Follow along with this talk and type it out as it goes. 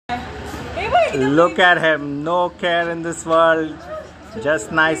Look at him, no care in this world,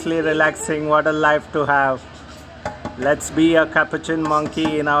 just nicely relaxing. What a life to have. Let's be a capuchin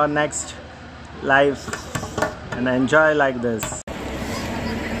monkey in our next life and enjoy like this.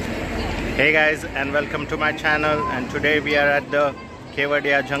 Hey guys, and welcome to my channel, and today we are at the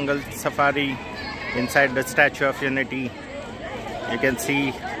Kevadia Jungle Safari inside the Statue of Unity. You can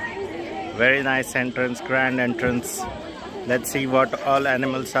see very nice entrance, grand entrance. Let's see what all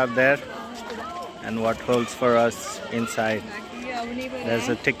animals are there and what holds for us inside. There's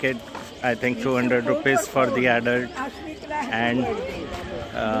a ticket, I think 200 rupees for the adult and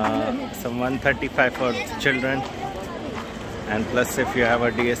some 135 for children, and plus if you have a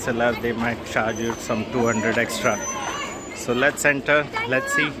DSLR they might charge you some 200 extra. So let's enter,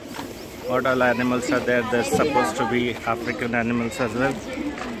 let's see what all animals are there. There's supposed to be African animals as well,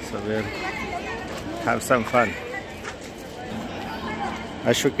 so we'll have some fun.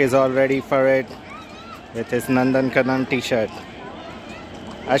 Ashwik is all ready for it with his Nandan Kanan t-shirt.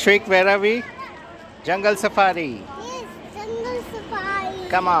 Ashwik, where are we? Jungle Safari. Yes, Jungle Safari.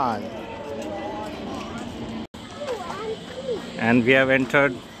 Come on. And we have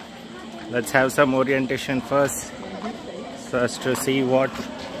entered. Let's have some orientation first so as to see what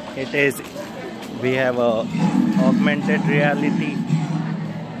it is. We have a augmented reality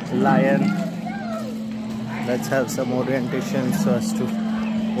lion. Let's have some orientation so as to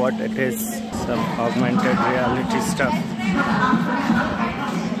what it is. Some augmented reality stuff.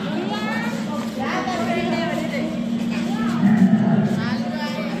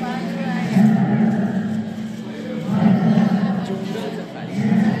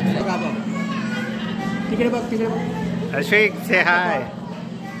 Ashwik, say hi.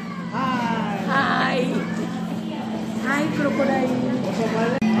 Hi. Hi, crocodile.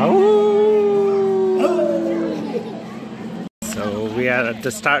 So we are at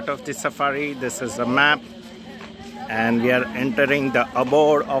the start of the safari. This is a map, and we are entering the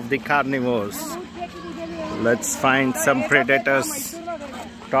abode of the carnivores. Let's find some predators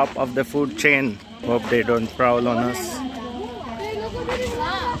top of the food chain. Hope they don't prowl on us.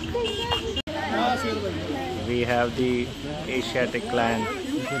 We have the Asiatic lion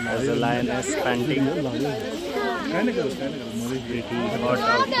as a lioness panting. Pretty hot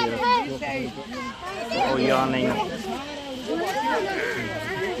out here. Oh, yawning.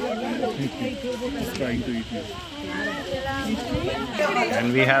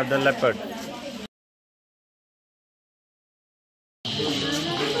 And we have the leopard.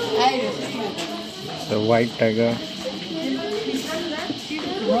 The white tiger.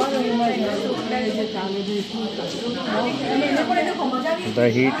 The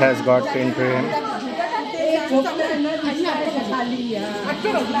heat has got into him.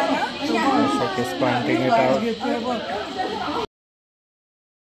 Ashok is pointing it out.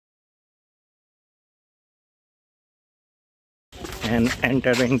 And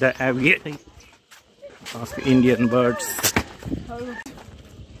entering the aviary of Indian birds.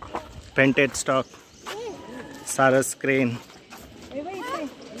 Painted stock. Sarus crane.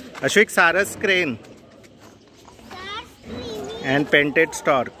 Ashwik, Sarus crane. And painted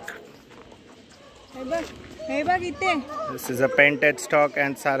stork. This is a painted stork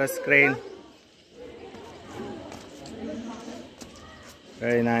and Sarus crane.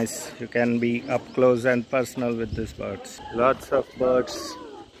 Very nice. You can be up close and personal with these birds. Lots of birds.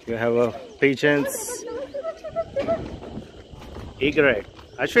 You have pigeons. Egret.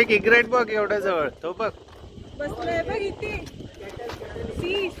 Ashwik, egret bag एवढा जवळ तो बघ. बसलाय बघ इथे.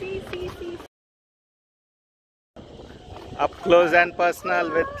 See. Up close and personal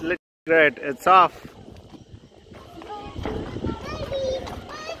with egret. It's off.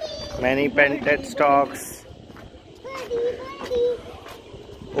 Many painted storks.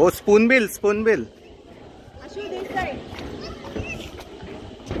 Oh, spoonbill. Ashu, this side.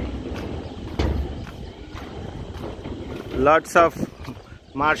 Lots of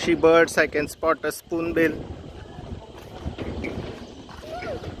marshy birds. I can spot a spoonbill.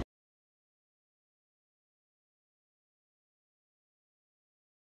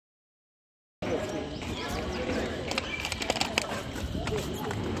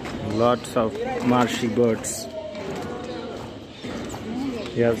 Lots of marshy birds.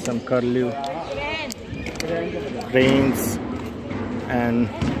 You have some curlew, cranes, and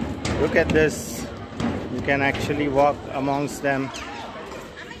look at this. You can actually walk amongst them.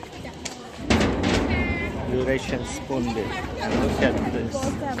 Eurasian spoonbill. And look at this.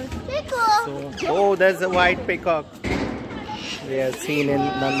 So, oh, there's a white peacock. We have seen in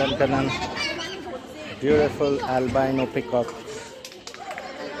Nandan Kanan. Beautiful albino peacock.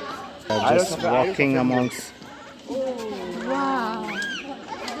 Just walking amongst. Oh, wow.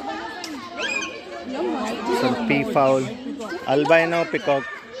 some peafowl, albino peacock.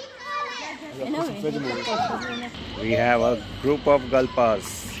 We have a group of gulpers,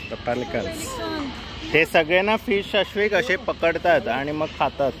 the pelicans. ते सगळे ना fish Ashvik असे पकडतात आणि मग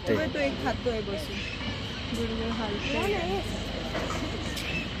खातात ते. तो एक खातोय बसून. गुडगुड हालतोय.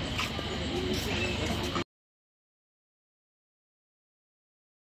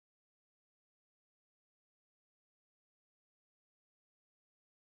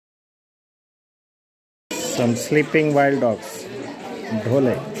 Some sleeping wild dogs,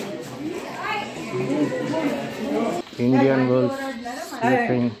 dhole. Indian wolf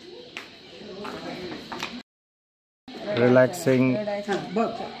sleeping, relaxing.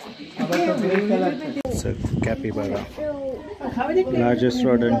 It's a capybara, largest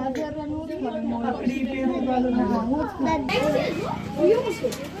rodent.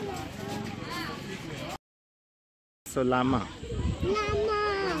 So llama.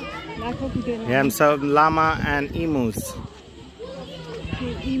 We have some llama and emus.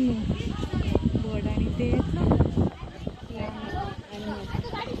 emu bird आणि ते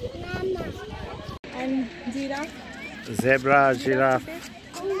and giraffe. Zebra, giraffe,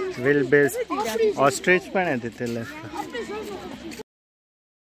 wildebeest, ostrich पण आहे तिथे left.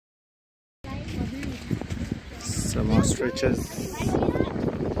 Some ostriches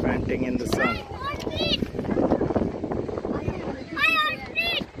panting in the sun.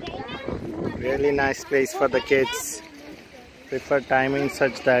 Really nice place for the kids. Prefer timing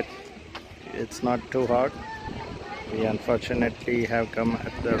such that it's not too hot. We unfortunately have come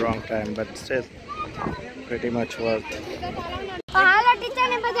at the wrong time, but still pretty much worth.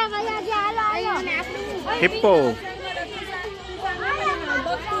 Hippo.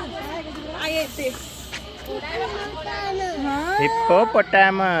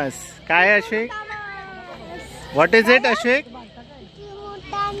 Hippopotamus. Kai Ashik? What is it, Ashik?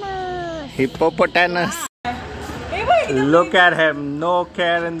 Hippopotamus. Look at him. No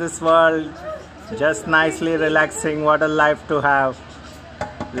care in this world. Just nicely relaxing. What a life to have.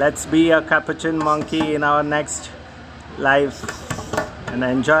 Let's be a capuchin monkey in our next life and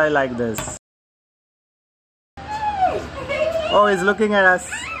enjoy like this. Oh, he's looking at us.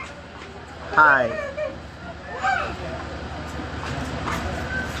 Hi.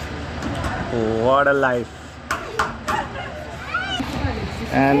 What a life.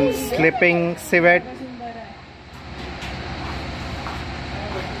 And sleeping civet.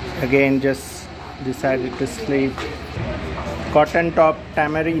 Again, just decided to sleep. Cotton top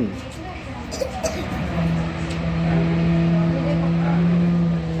tamarind.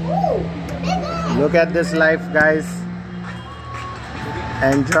 Look at this life, guys.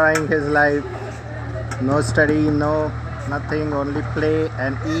 Enjoying his life. No study, no nothing, only play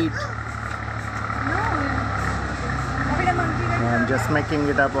and eat. I'm just making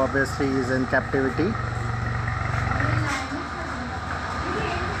it up, obviously he's in captivity.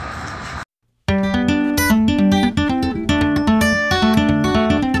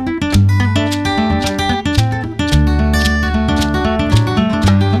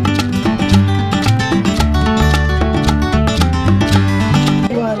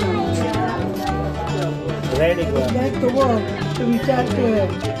 Ready, go. Back to work to recharge to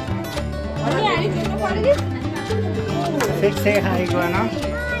it. Say hi, Iguana.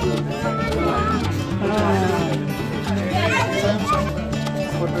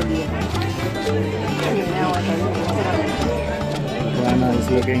 Iguana is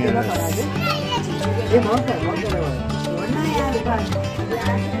looking at us.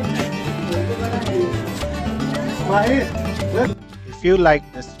 If you like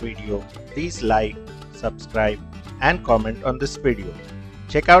this video, please like, subscribe and comment on this video.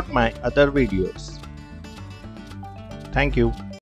 Check out my other videos. Thank you.